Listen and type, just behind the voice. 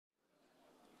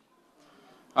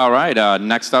All right,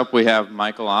 next up we have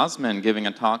Michael Ossmann giving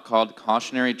a talk called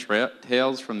Cautionary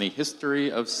Tales from the History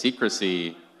of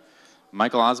Secrecy.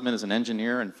 Michael Ossmann is an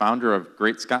engineer and founder of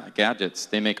Great Scott Gadgets.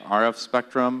 They make RF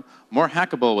spectrum more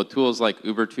hackable with tools like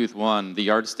Ubertooth One, the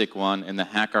Yardstick One, and the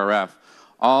HackRF.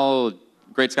 All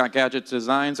Great Scott Gadgets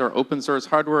designs are open source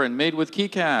hardware and made with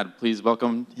KiCad. Please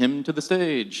welcome him to the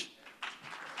stage.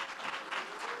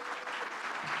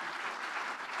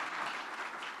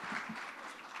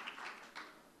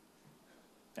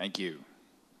 Thank you.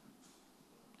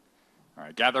 All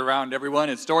right, gather around, everyone.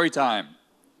 It's story time.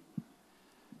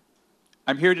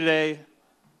 I'm here today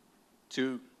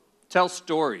to tell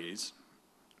stories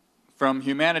from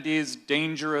humanity's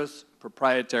dangerous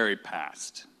proprietary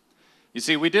past. You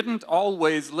see, we didn't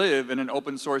always live in an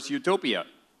open source utopia.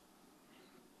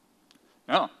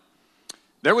 No.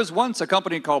 There was once a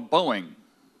company called Boeing,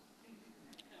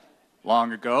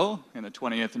 long ago in the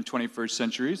 20th and 21st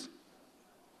centuries.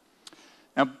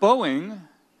 Now, Boeing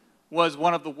was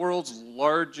one of the world's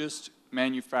largest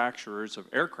manufacturers of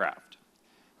aircraft.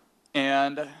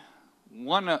 And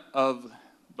one of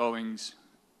Boeing's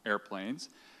airplanes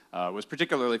was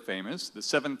particularly famous. The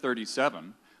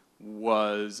 737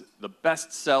 was the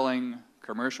best-selling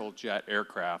commercial jet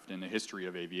aircraft in the history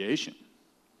of aviation.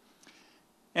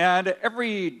 And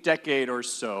every decade or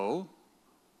so,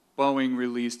 Boeing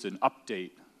released an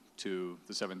update to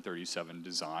the 737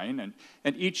 design,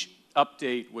 and each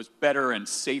update was better and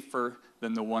safer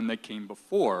than the one that came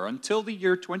before, until the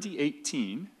year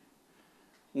 2018,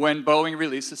 when Boeing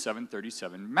released the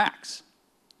 737 MAX.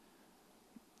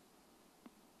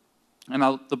 And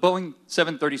the Boeing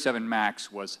 737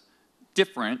 MAX was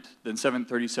different than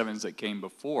 737s that came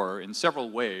before in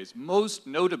several ways. Most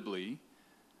notably,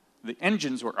 the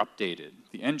engines were updated.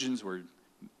 The engines were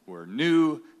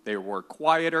new, they were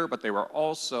quieter, but they were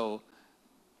also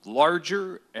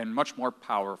larger and much more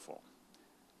powerful.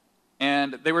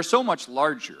 And they were so much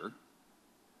larger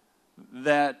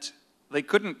that they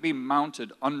couldn't be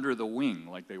mounted under the wing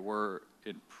like they were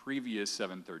in previous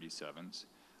 737s.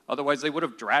 Otherwise, they would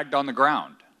have dragged on the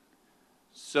ground.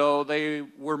 So they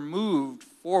were moved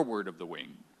forward of the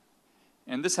wing.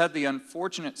 And this had the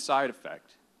unfortunate side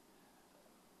effect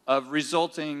of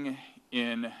resulting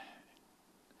in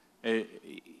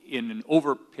an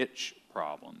overpitch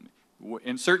problem.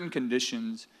 In certain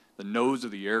conditions, the nose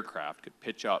of the aircraft could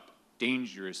pitch up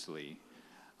dangerously,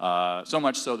 so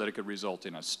much so that it could result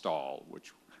in a stall,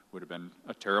 which would have been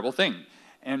a terrible thing.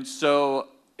 And so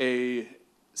a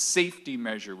safety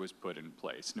measure was put in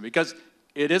place. And because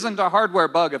it isn't a hardware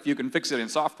bug if you can fix it in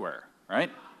software,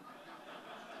 right?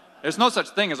 There's no such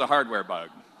thing as a hardware bug,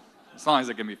 as long as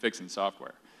it can be fixed in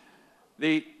software.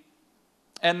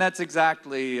 And that's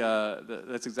exactly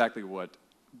what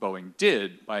Boeing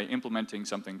did by implementing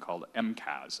something called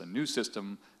MCAS, a new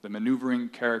system, the Maneuvering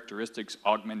Characteristics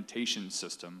Augmentation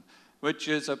System, which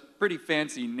is a pretty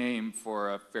fancy name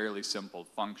for a fairly simple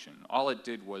function. All it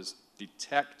did was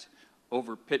detect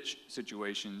overpitch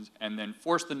situations and then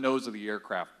force the nose of the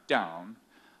aircraft down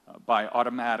by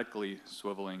automatically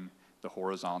swiveling the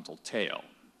horizontal tail.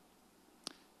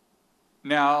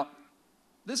 Now,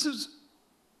 this is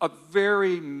a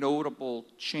very notable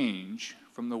change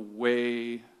from the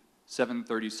way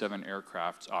 737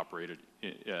 aircrafts operated,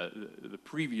 the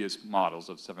previous models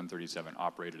of 737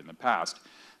 operated in the past.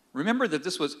 Remember that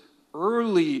this was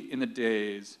early in the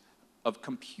days of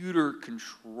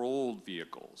computer-controlled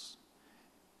vehicles.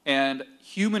 And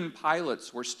human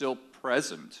pilots were still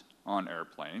present on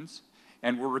airplanes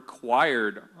and were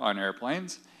required on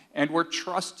airplanes and were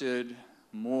trusted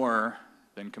more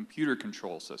than computer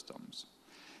control systems.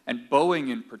 And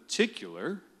Boeing in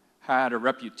particular had a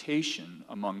reputation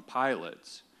among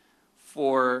pilots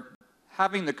for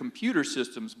having the computer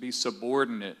systems be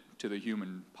subordinate to the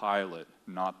human pilot,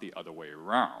 not the other way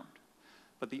around.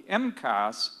 But the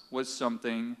MCAS was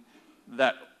something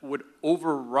that would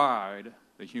override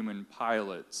the human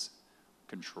pilot's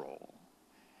control.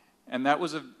 And that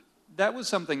was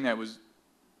something that was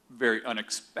very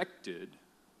unexpected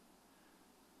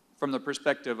from the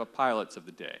perspective of pilots of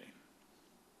the day.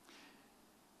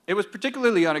 It was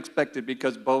particularly unexpected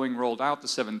because Boeing rolled out the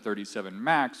 737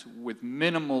 MAX with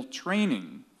minimal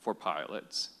training for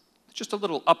pilots. Just a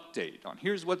little update on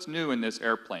here's what's new in this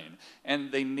airplane.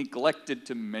 And they neglected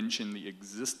to mention the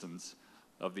existence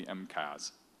of the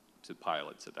MCAS to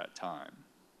pilots at that time.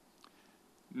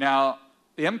 Now,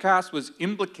 the MCAS was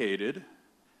implicated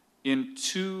in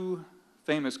two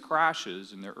famous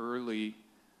crashes in the early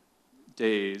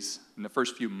days, in the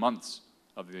first few months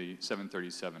of the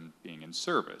 737 being in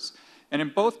service. And in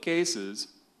both cases,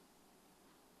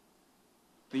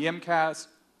 the MCAS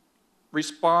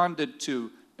responded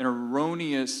to an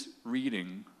erroneous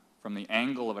reading from the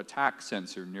angle of attack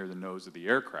sensor near the nose of the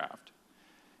aircraft.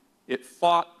 It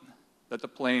thought that the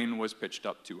plane was pitched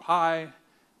up too high.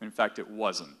 In fact, it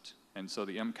wasn't. And so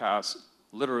the MCAS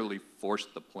literally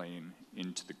forced the plane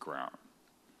into the ground.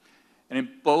 And in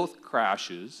both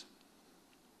crashes,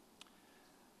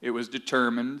 it was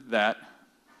determined that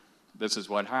this is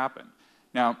what happened.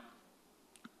 Now,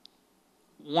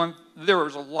 there were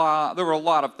a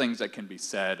lot of things that can be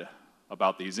said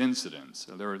about these incidents.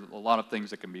 There are a lot of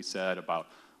things that can be said about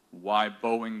why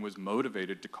Boeing was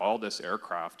motivated to call this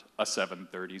aircraft a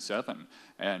 737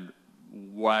 and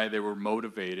why they were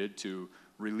motivated to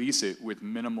release it with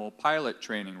minimal pilot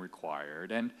training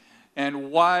required,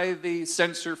 and why the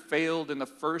sensor failed in the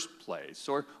first place,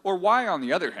 or why, on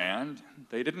the other hand,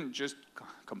 they didn't just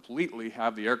completely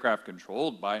have the aircraft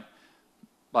controlled by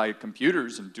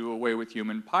computers and do away with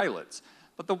human pilots.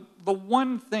 But the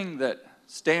one thing that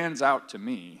stands out to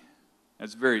me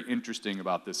as very interesting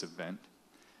about this event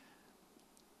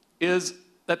is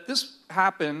that this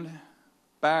happened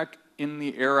back in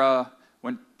the era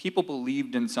when people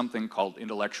believed in something called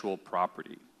intellectual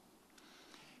property.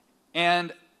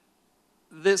 And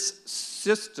this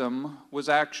system was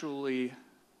actually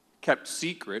kept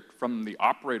secret from the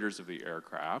operators of the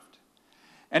aircraft,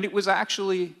 and it was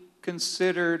actually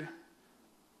considered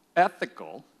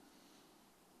ethical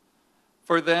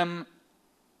for them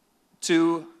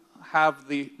to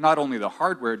have not only the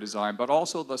hardware design, but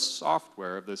also the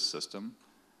software of this system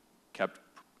kept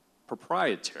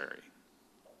proprietary.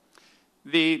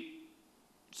 The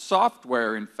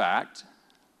software, in fact,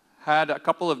 had a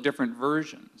couple of different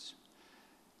versions.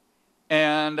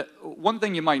 And one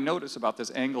thing you might notice about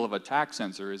this angle of attack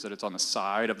sensor is that it's on the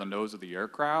side of the nose of the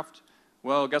aircraft.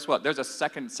 Well, guess what? There's a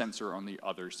second sensor on the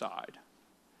other side.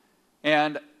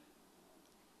 And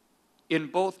in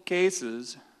both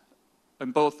cases,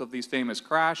 in both of these famous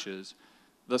crashes,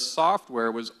 the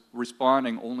software was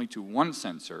responding only to one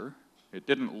sensor. It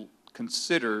didn't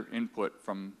consider input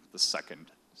from the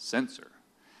second sensor.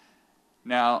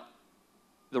 Now,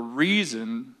 the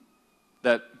reason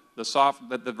that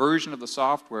the version of the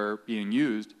software being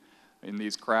used in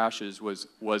these crashes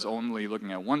was only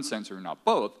looking at one sensor, not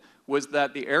both, was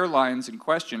that the airlines in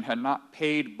question had not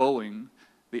paid Boeing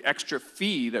the extra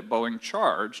fee that Boeing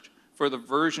charged for the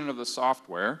version of the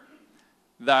software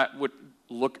that would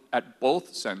look at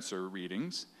both sensor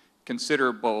readings,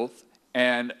 consider both,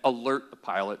 and alert the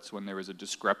pilots when there was a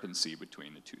discrepancy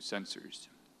between the two sensors.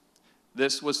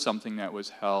 This was something that was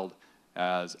held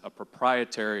as a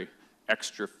proprietary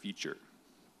extra feature,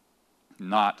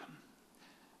 not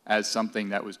as something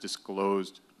that was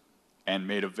disclosed and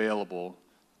made available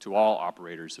to all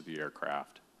operators of the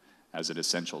aircraft as an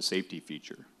essential safety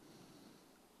feature.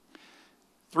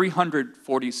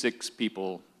 346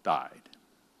 people died.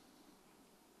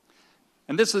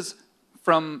 And this is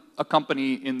from a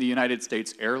company in the United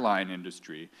States airline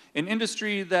industry, an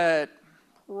industry that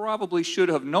probably should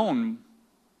have known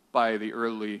by the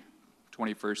early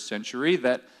 21st century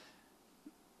that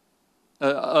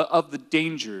of the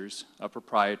dangers of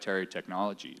proprietary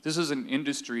technology. This is an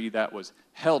industry that was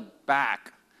held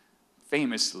back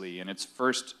famously in its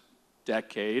first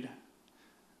decade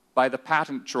by the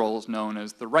patent trolls known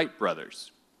as the Wright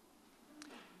brothers.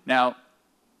 Now,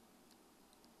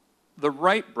 the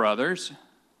Wright brothers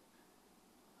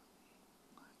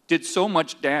did so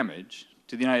much damage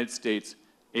to the United States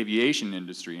aviation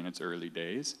industry in its early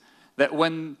days that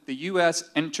when the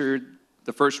US entered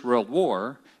the First World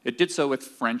War, it did so with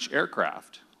French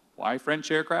aircraft. Why French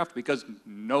aircraft? Because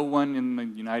no one in the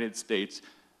United States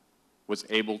was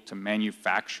able to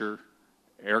manufacture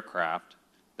aircraft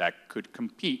that could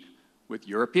compete with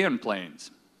European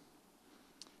planes.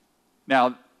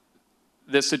 Now,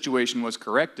 this situation was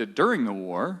corrected during the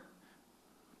war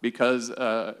because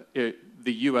the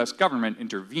US government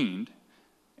intervened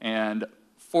and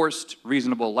forced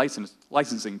reasonable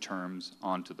licensing terms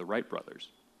onto the Wright brothers.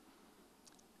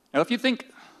 Now, if you think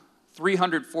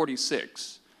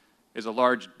 346 is a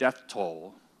large death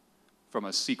toll from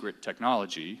a secret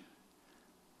technology,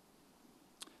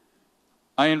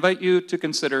 I invite you to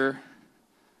consider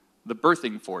the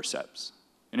birthing forceps,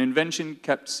 an invention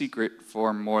kept secret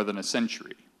for more than a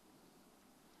century.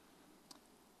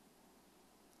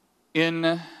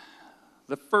 In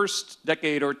the first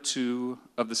decade or two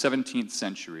of the 17th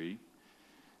century,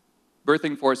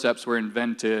 birthing forceps were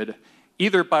invented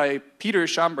either by Peter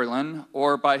Chamberlain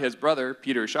or by his brother,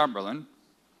 Peter Chamberlain.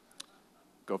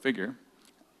 Go figure.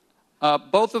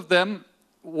 Both of them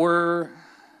were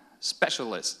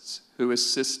specialists who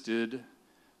assisted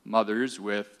mothers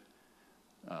with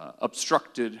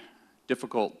obstructed,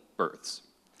 difficult births.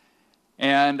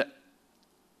 And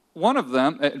one of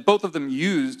them, both of them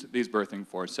used these birthing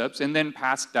forceps and then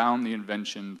passed down the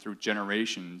invention through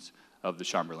generations of the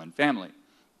Chamberlain family.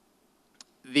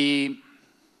 This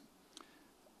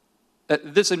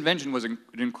invention was an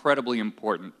incredibly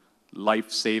important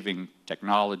life-saving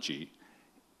technology.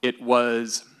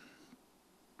 It's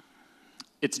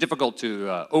difficult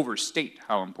to overstate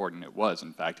how important it was,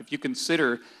 in fact. If you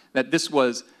consider that this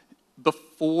was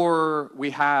before we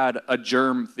had a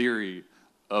germ theory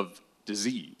of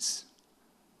disease,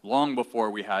 long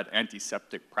before we had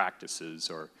antiseptic practices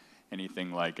or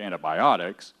anything like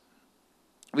antibiotics,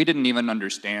 we didn't even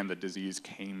understand that disease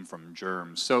came from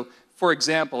germs. So, for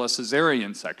example, a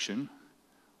cesarean section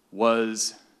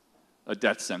was a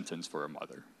death sentence for a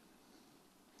mother.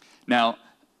 Now,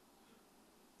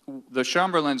 the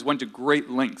Chamberlains went to great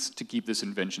lengths to keep this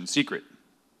invention secret.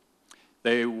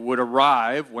 They would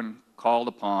arrive when called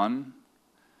upon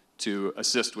to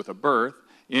assist with a birth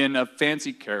in a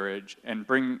fancy carriage and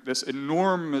bring this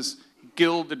enormous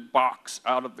gilded box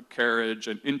out of the carriage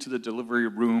and into the delivery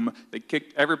room. They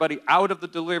kicked everybody out of the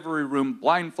delivery room,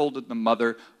 blindfolded the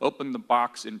mother, opened the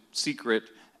box in secret,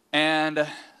 and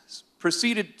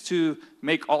proceeded to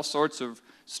make all sorts of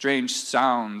strange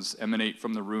sounds emanate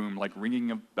from the room, like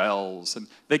ringing of bells. And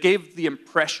they gave the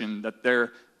impression that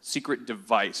their secret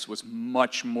device was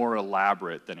much more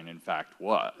elaborate than it in fact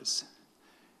was.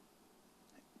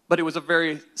 But it was a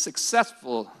very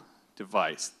successful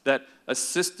device that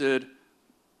assisted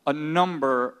a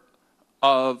number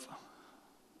of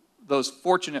those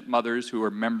fortunate mothers who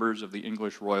were members of the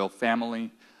English royal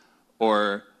family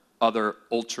or other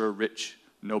ultra-rich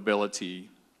nobility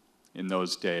in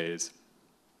those days.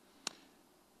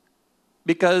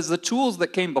 Because the tools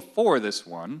that came before this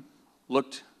one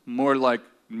looked more like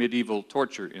medieval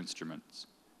torture instruments.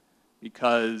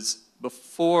 Because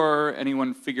before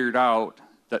anyone figured out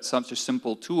that such a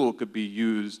simple tool could be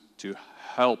used to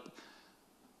help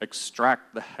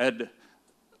extract the head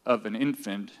of an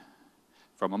infant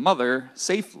from a mother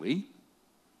safely,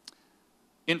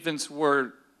 infants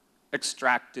were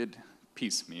extracted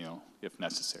piecemeal if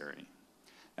necessary.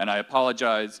 And I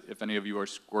apologize if any of you are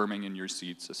squirming in your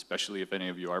seats, especially if any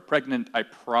of you are pregnant. I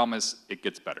promise it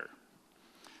gets better.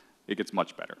 It gets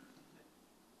much better.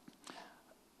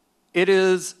 It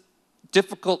is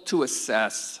difficult to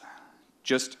assess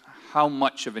just how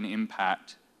much of an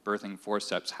impact birthing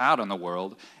forceps had on the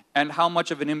world and how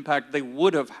much of an impact they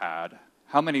would have had,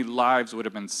 how many lives would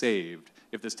have been saved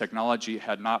if this technology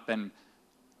had not been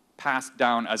passed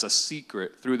down as a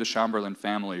secret through the Chamberlain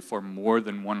family for more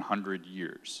than 100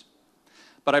 years.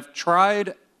 But I've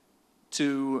tried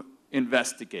to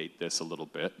investigate this a little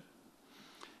bit.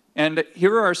 And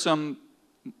here are some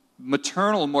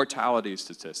maternal mortality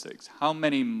statistics. How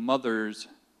many mothers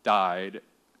died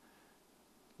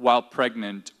while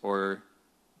pregnant or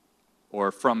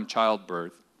from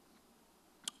childbirth,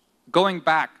 going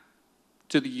back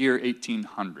to the year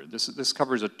 1800. This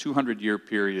covers a 200-year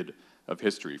period of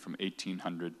history from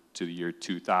 1800 to the year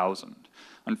 2000.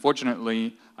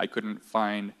 Unfortunately, I couldn't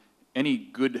find any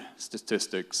good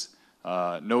statistics.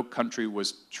 No country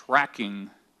was tracking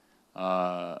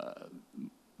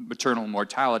maternal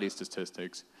mortality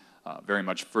statistics very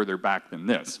much further back than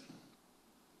this.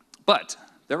 But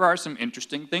there are some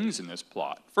interesting things in this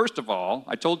plot. First of all,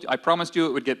 I promised you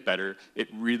it would get better. It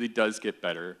really does get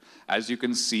better. As you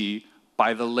can see,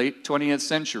 by the late 20th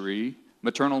century,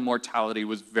 maternal mortality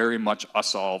was very much a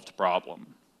solved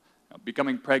problem. Now,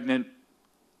 becoming pregnant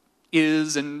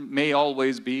is and may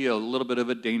always be a little bit of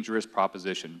a dangerous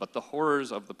proposition, but the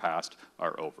horrors of the past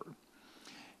are over.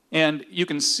 And you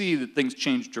can see that things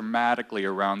changed dramatically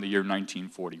around the year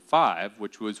 1945,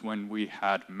 which was when we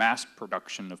had mass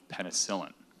production of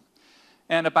penicillin.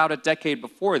 And about a decade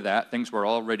before that, things were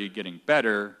already getting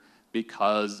better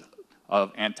because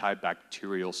of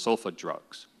antibacterial sulfa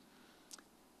drugs.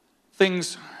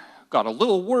 Things got a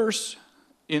little worse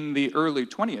in the early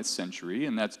 20th century,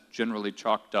 and that's generally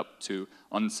chalked up to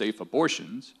unsafe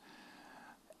abortions.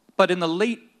 But in the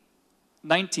late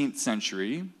 19th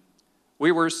century,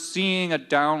 we were seeing a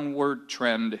downward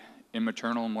trend in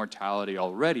maternal mortality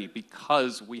already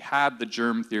because we had the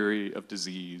germ theory of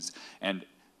disease and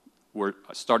were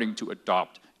starting to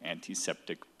adopt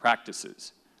antiseptic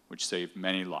practices, which saved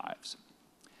many lives.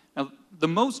 Now, the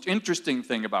most interesting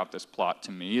thing about this plot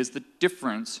to me is the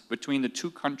difference between the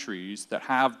two countries that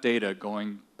have data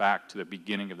going back to the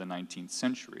beginning of the 19th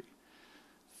century.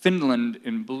 Finland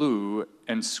in blue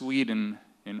and Sweden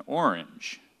in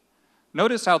orange.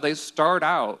 Notice how they start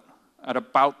out at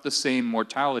about the same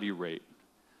mortality rate,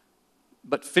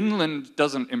 but Finland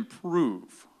doesn't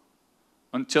improve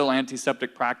until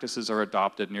antiseptic practices are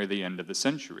adopted near the end of the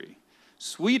century.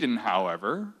 Sweden,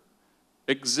 however,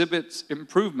 exhibits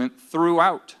improvement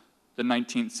throughout the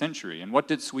 19th century. And what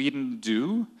did Sweden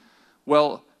do?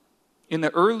 Well, in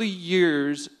the early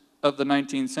years of the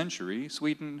 19th century,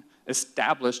 Sweden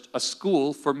established a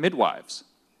school for midwives.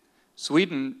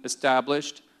 Sweden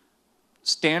established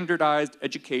standardized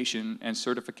education and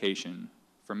certification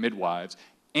for midwives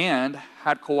and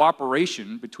had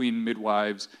cooperation between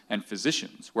midwives and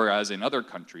physicians, whereas in other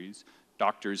countries,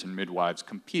 doctors and midwives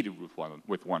competed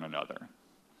with one another.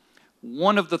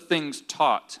 One of the things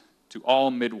taught to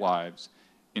all midwives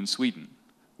in Sweden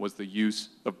was the use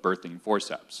of birthing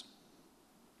forceps.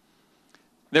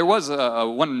 There was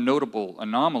one notable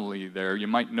anomaly there. You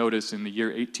might notice in the year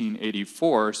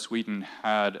 1884, Sweden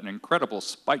had an incredible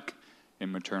spike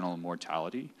in maternal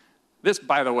mortality. This,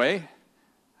 by the way,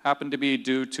 happened to be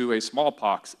due to a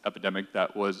smallpox epidemic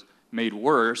that was made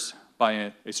worse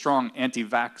by a strong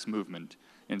anti-vax movement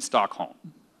in Stockholm.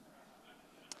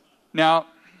 Now,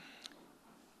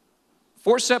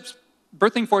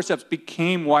 birthing forceps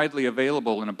became widely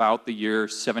available in about the year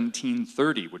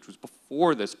 1730, which was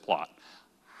before this plot.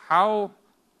 How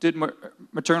did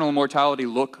maternal mortality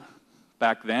look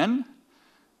back then?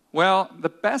 Well, the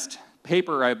best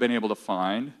paper I've been able to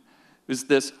find is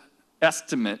this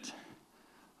estimate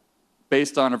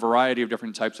based on a variety of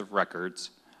different types of records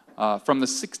from the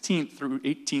 16th through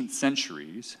 18th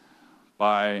centuries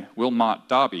by Wilmot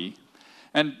Dobby.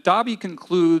 And Dobby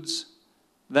concludes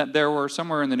that there were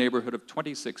somewhere in the neighborhood of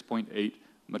 26.8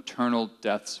 maternal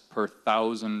deaths per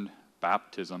 1,000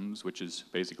 baptisms, which is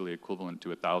basically equivalent to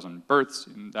 1,000 births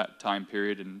in that time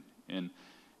period in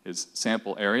his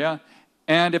sample area.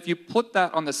 And if you put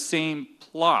that on the same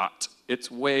plot, it's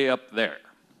way up there.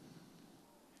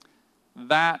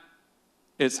 That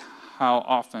is how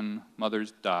often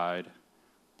mothers died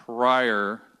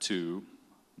prior to,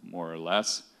 more or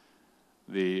less,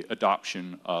 the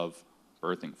adoption of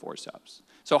birthing forceps.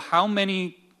 So how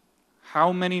many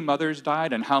mothers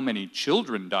died and how many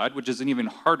children died, which is an even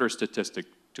harder statistic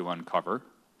to uncover,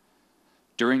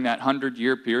 during that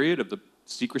 100-year period of the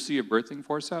secrecy of birthing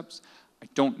forceps? I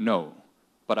don't know,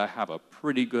 but I have a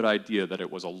pretty good idea that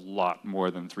it was a lot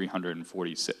more than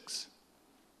 346.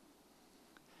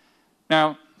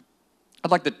 Now,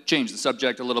 I'd like to change the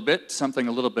subject a little bit, something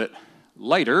a little bit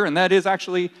lighter, and that is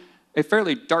actually a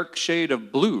fairly dark shade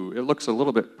of blue. It looks a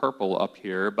little bit purple up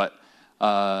here, but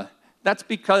that's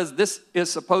because this is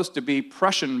supposed to be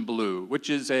Prussian blue, which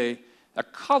is a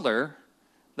color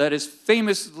that is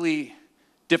famously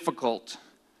difficult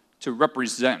to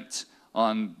represent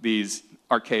on these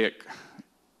archaic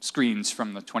screens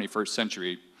from the 21st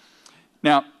century.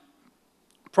 Now,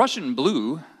 Prussian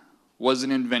blue was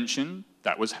an invention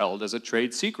that was held as a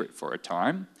trade secret for a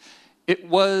time. It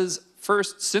was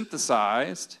first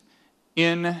synthesized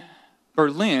in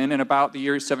Berlin in about the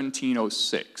year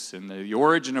 1706. And the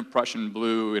origin of Prussian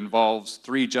blue involves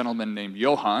three gentlemen named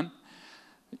Johann.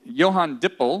 Johann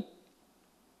Dippel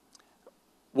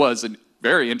was a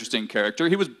very interesting character.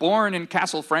 He was born in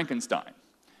Castle Frankenstein.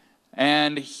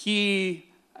 And he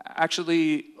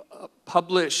actually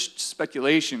published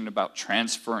speculation about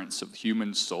transference of the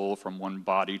human soul from one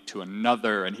body to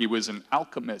another, and he was an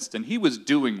alchemist, and he was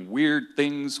doing weird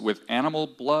things with animal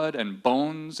blood and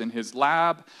bones in his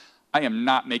lab. I am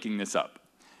not making this up.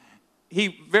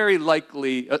 He very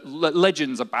likely,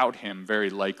 legends about him very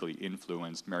likely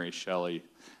influenced Mary Shelley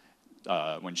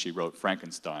when she wrote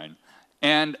Frankenstein.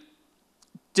 And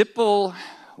Dippel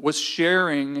was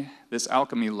sharing this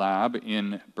alchemy lab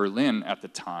in Berlin at the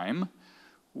time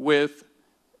with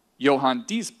Johann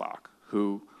Diesbach,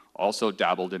 who also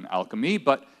dabbled in alchemy,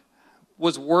 but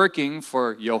was working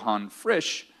for Johann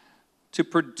Frisch to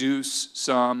produce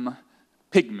some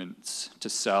pigments to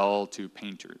sell to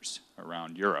painters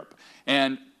around Europe.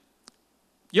 And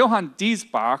Johann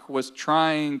Diesbach was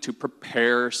trying to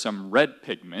prepare some red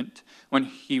pigment when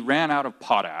he ran out of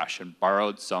potash and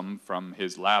borrowed some from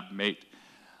his lab mate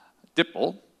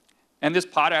Dippel, and this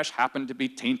potash happened to be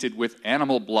tainted with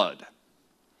animal blood.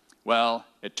 Well,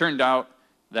 it turned out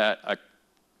that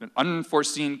an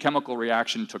unforeseen chemical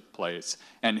reaction took place,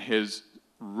 and his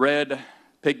red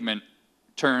pigment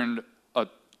turned an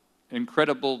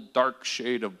incredible dark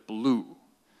shade of blue.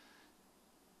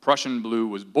 Prussian blue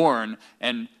was born,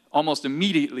 and almost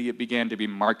immediately it began to be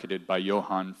marketed by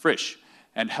Johann Frisch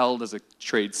and held as a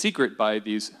trade secret by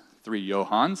these three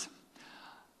Johanns.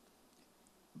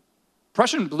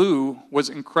 Prussian blue was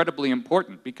incredibly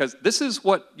important because this is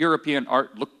what European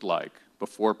art looked like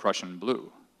before Prussian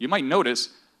blue. You might notice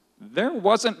there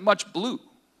wasn't much blue.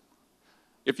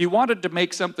 If you wanted to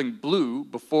make something blue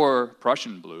before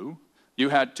Prussian blue, you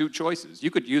had two choices.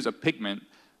 You could use a pigment,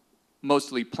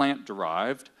 mostly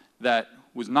plant-derived, that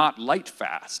was not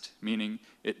light-fast, meaning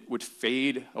it would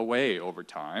fade away over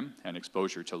time and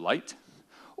exposure to light.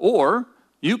 Or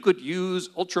you could use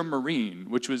ultramarine,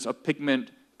 which was a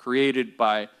pigment created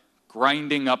by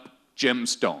grinding up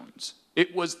gemstones.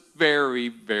 It was very,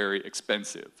 very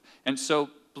expensive. And so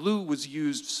blue was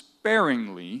used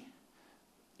sparingly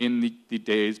in the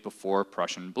days before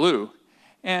Prussian blue,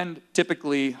 and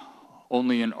typically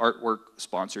only in artwork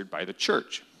sponsored by the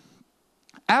church.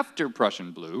 After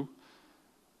Prussian blue,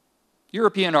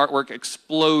 European artwork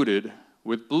exploded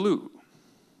with blue.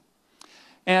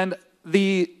 And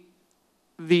the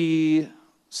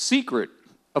secret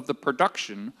of the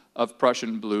production of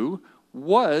Prussian blue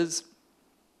was,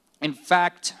 in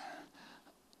fact,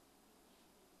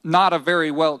 not a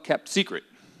very well-kept secret.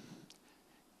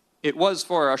 It was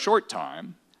for a short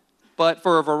time, but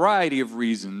for a variety of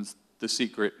reasons, the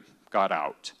secret got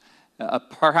out.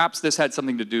 Perhaps this had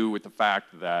something to do with the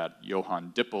fact that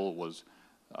Johann Dippel was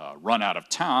run out of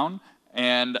town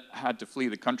and had to flee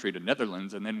the country to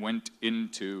Netherlands and then went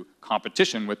into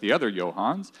competition with the other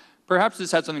Johanns. Perhaps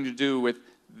this had something to do with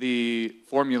the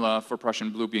formula for Prussian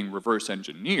blue being reverse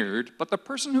engineered, but the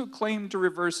person who claimed to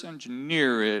reverse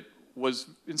engineer it was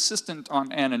insistent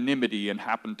on anonymity and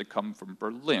happened to come from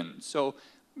Berlin. So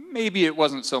maybe it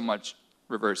wasn't so much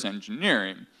reverse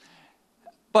engineering.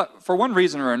 But for one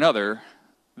reason or another,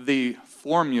 the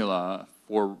formula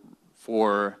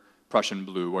for Prussian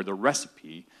blue, or the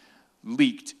recipe,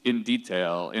 leaked in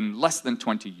detail in less than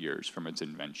 20 years from its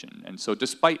invention. And so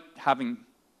despite having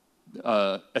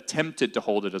attempted to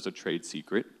hold it as a trade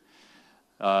secret,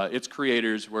 its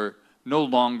creators were no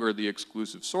longer the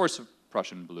exclusive source of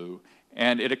Prussian blue,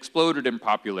 and it exploded in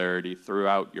popularity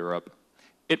throughout Europe.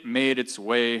 It made its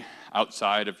way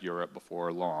outside of Europe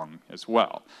before long as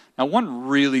well. Now, one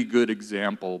really good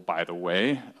example, by the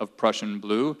way, of Prussian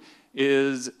blue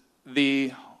is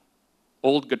the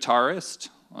old guitarist,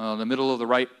 the middle of the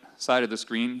right side of the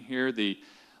screen here, the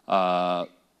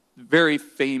very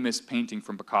famous painting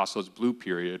from Picasso's Blue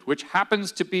Period, which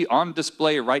happens to be on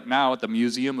display right now at the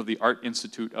Museum of the Art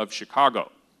Institute of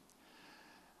Chicago,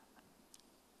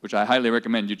 which I highly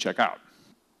recommend you check out.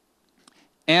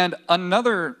 And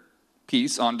another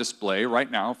piece on display right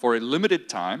now for a limited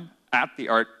time at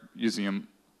the Museum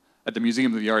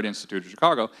of the Art Institute of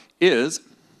Chicago is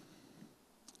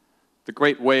the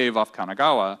Great Wave off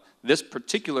Kanagawa. This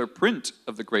particular print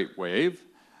of the Great Wave,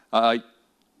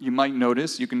 you might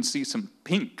notice you can see some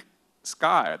pink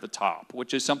sky at the top,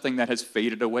 which is something that has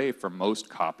faded away from most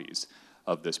copies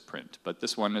of this print. But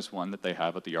this one is one that they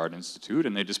have at the Art Institute,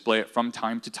 and they display it from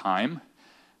time to time,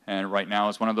 and right now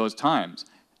is one of those times.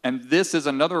 And this is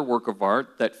another work of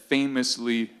art that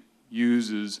famously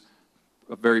uses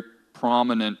a very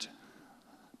prominent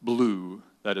blue,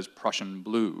 that is Prussian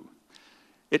blue.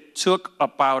 It took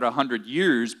about 100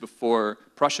 years before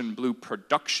Prussian blue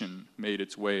production made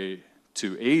its way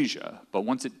to Asia, but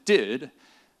once it did,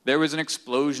 there was an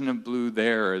explosion of blue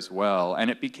there as well,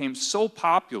 and it became so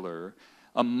popular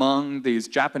among these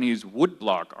Japanese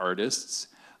woodblock artists,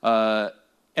 and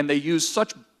they used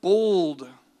such bold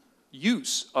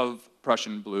use of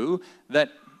Prussian blue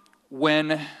that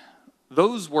when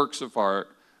those works of art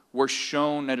were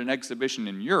shown at an exhibition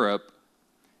in Europe,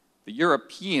 the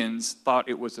Europeans thought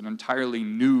it was an entirely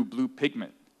new blue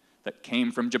pigment that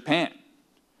came from Japan.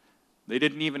 They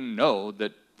didn't even know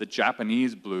that the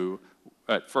Japanese blue,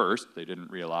 at first, they didn't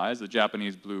realize, the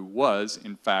Japanese blue was,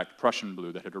 in fact, Prussian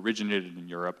blue that had originated in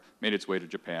Europe, made its way to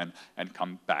Japan, and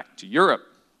come back to Europe.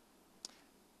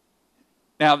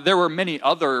 Now, there were many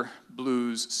other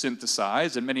blues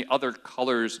synthesized and many other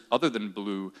colors other than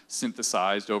blue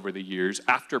synthesized over the years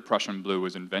after Prussian blue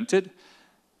was invented,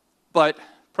 but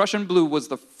Prussian blue was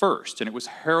the first, and it was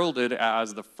heralded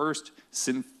as the first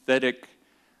synthetic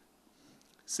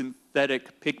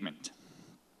pigment.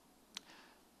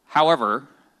 However,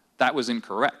 that was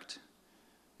incorrect.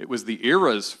 It was the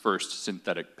era's first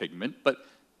synthetic pigment, but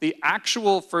the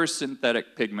actual first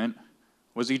synthetic pigment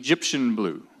was Egyptian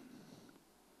blue.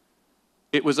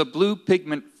 It was a blue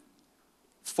pigment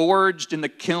forged in the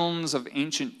kilns of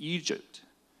ancient Egypt,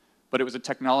 but it was a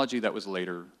technology that was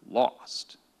later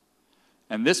lost.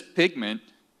 And this pigment,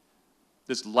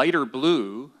 this lighter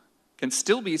blue, can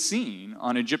still be seen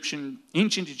on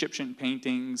ancient Egyptian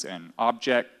paintings and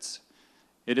objects.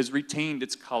 It has retained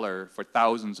its color for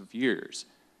thousands of years.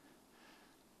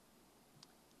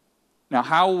 Now,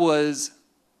 how was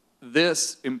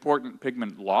this important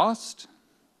pigment lost?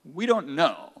 We don't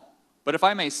know. But if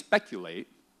I may speculate,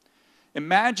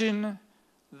 imagine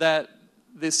that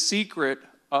this secret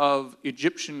of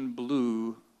Egyptian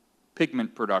blue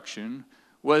pigment production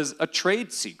was a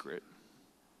trade secret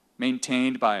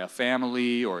maintained by a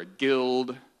family or a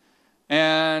guild.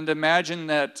 And imagine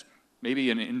that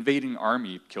maybe an invading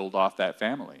army killed off that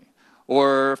family,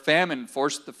 or famine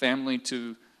forced the family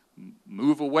to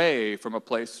move away from a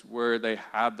place where they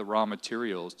had the raw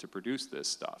materials to produce this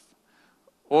stuff.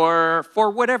 Or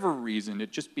for whatever reason,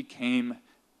 it just became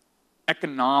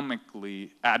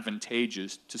economically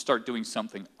advantageous to start doing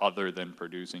something other than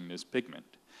producing this pigment.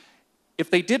 If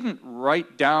they didn't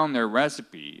write down their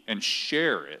recipe and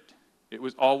share it, it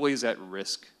was always at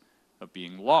risk of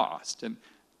being lost. And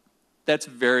that's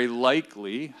very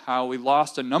likely how we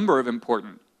lost a number of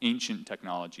important ancient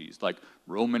technologies like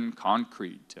Roman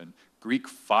concrete and Greek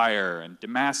fire and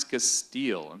Damascus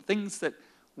steel and things that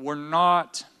were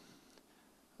not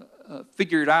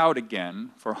figured out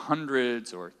again for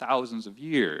hundreds or thousands of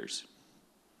years.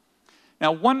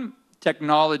 Now, one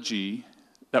technology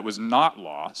that was not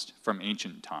lost from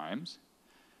ancient times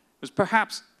was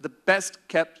perhaps the best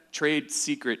kept trade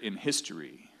secret in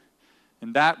history,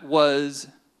 and that was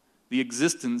the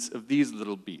existence of these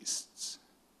little beasts.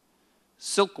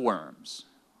 Silkworms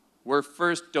were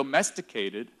first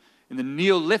domesticated in the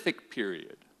Neolithic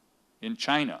period in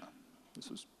China. This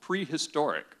was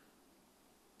prehistoric.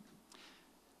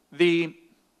 The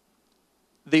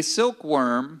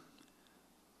silkworm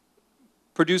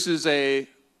produces a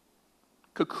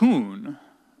cocoon,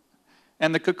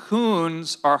 and the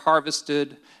cocoons are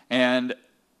harvested and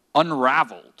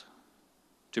unraveled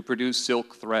to produce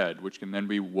silk thread, which can then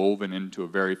be woven into a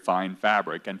very fine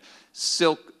fabric. And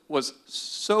silk was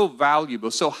so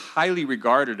valuable, so highly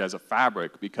regarded as a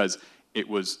fabric because it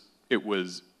was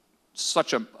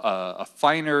such a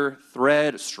finer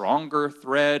thread, a stronger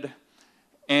thread,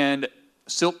 and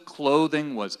silk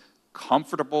clothing was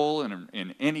comfortable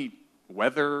in any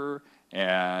weather,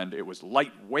 and it was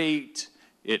lightweight.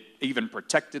 It even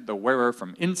protected the wearer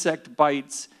from insect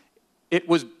bites. It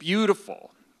was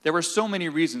beautiful. There were so many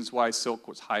reasons why silk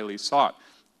was highly sought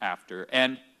after,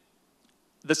 and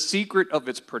the secret of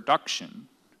its production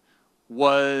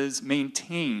was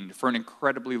maintained for an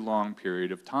incredibly long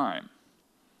period of time.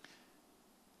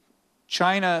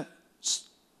 China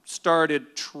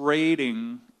started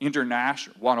trading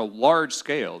on a large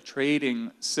scale,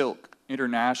 trading silk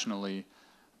internationally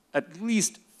at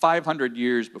least 500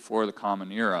 years before the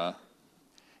Common Era,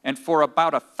 and for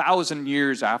about 1,000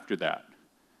 years after that,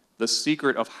 the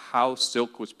secret of how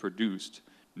silk was produced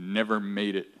never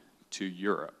made it to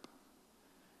Europe.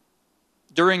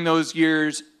 During those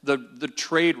years, the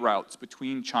trade routes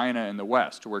between China and the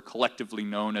West were collectively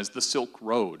known as the Silk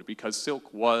Road, because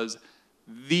silk was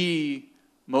the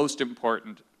most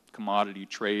important commodity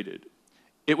traded.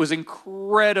 It was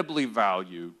incredibly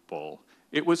valuable.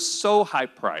 It was so high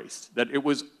priced that it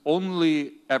was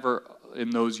only ever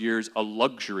in those years a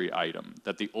luxury item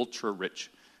that the ultra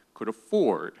rich could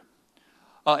afford.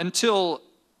 Until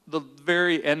the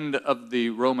very end of the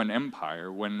Roman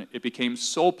Empire, when it became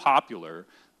so popular,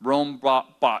 Rome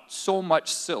bought so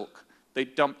much silk, they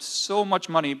dumped so much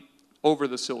money over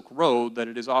the Silk Road that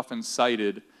it is often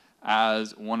cited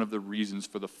as one of the reasons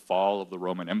for the fall of the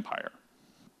Roman Empire.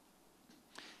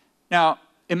 Now,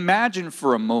 imagine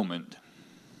for a moment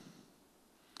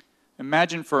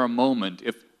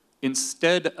if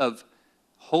instead of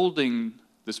holding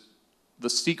the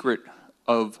secret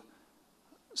of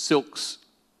silk's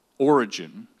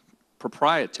origin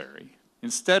proprietary,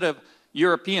 instead of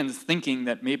Europeans thinking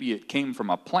that maybe it came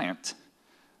from a plant,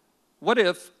 what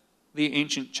if the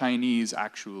ancient Chinese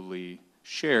actually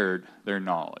shared their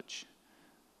knowledge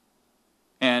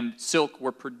and silk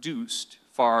were produced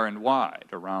far and wide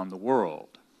around the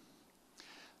world?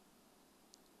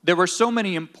 There were so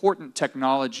many important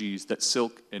technologies that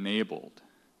silk enabled.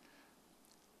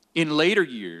 In later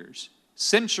years,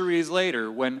 centuries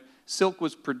later, when silk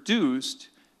was produced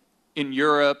in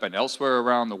Europe and elsewhere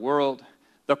around the world,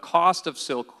 the cost of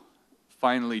silk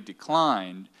finally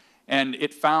declined, and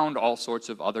it found all sorts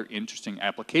of other interesting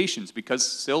applications because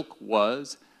silk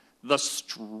was the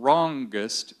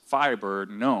strongest fiber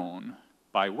known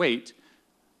by weight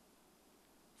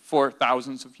for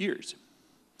thousands of years.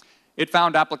 It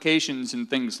found applications in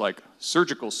things like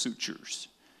surgical sutures,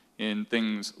 in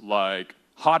things like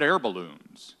hot air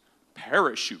balloons,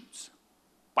 parachutes,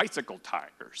 bicycle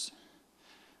tires.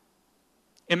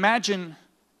 Imagine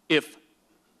if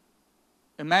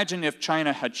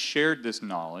China had shared this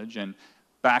knowledge, and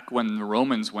back when the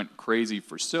Romans went crazy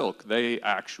for silk, they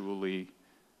actually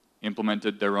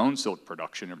implemented their own silk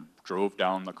production and drove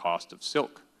down the cost of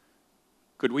silk.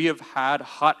 Could we have had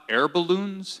hot air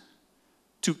balloons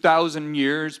 2,000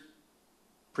 years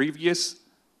previous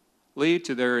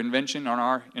to their invention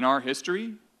in our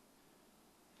history?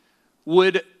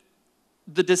 Would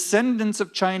the descendants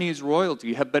of Chinese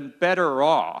royalty have been better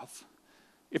off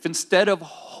if instead of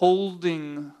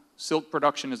holding silk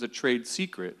production as a trade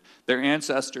secret, their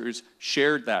ancestors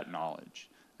shared that knowledge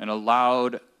and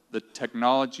allowed the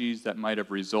technologies that might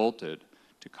have resulted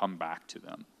to come back to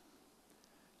them?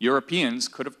 Europeans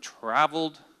could have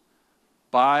traveled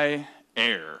by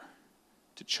air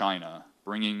to China,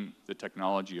 bringing the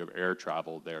technology of air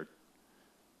travel there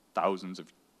thousands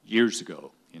of years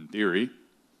ago, in theory.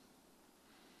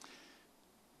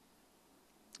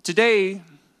 Today,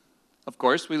 of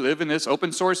course, we live in this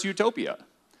open source utopia,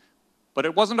 but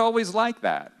it wasn't always like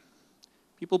that.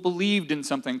 People believed in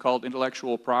something called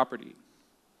intellectual property.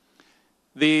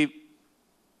 The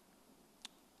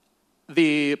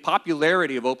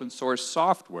popularity of open source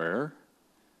software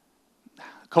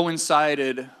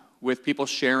coincided with people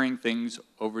sharing things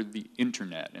over the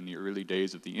internet in the early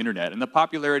days of the internet. And the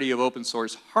popularity of open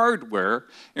source hardware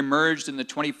emerged in the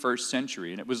 21st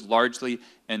century, and it was largely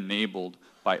enabled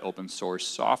by open source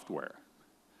software.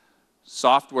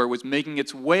 Software was making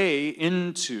its way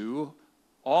into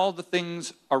all the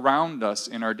things around us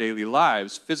in our daily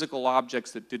lives. Physical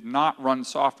objects that did not run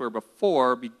software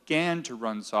before began to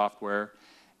run software,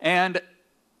 and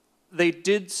they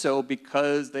did so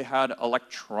because they had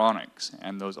electronics,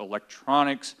 and those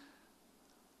electronics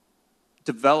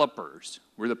developers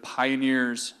were the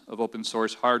pioneers of open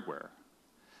source hardware.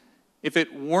 If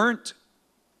it weren't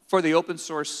for the open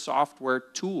source software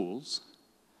tools,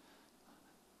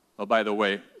 oh, by the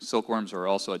way, silkworms are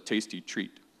also a tasty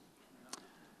treat.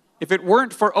 If it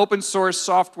weren't for open source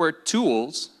software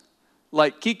tools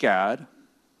like KiCad,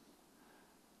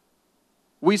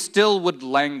 we still would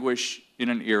languish in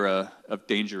an era of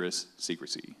dangerous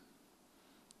secrecy.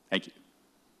 Thank you.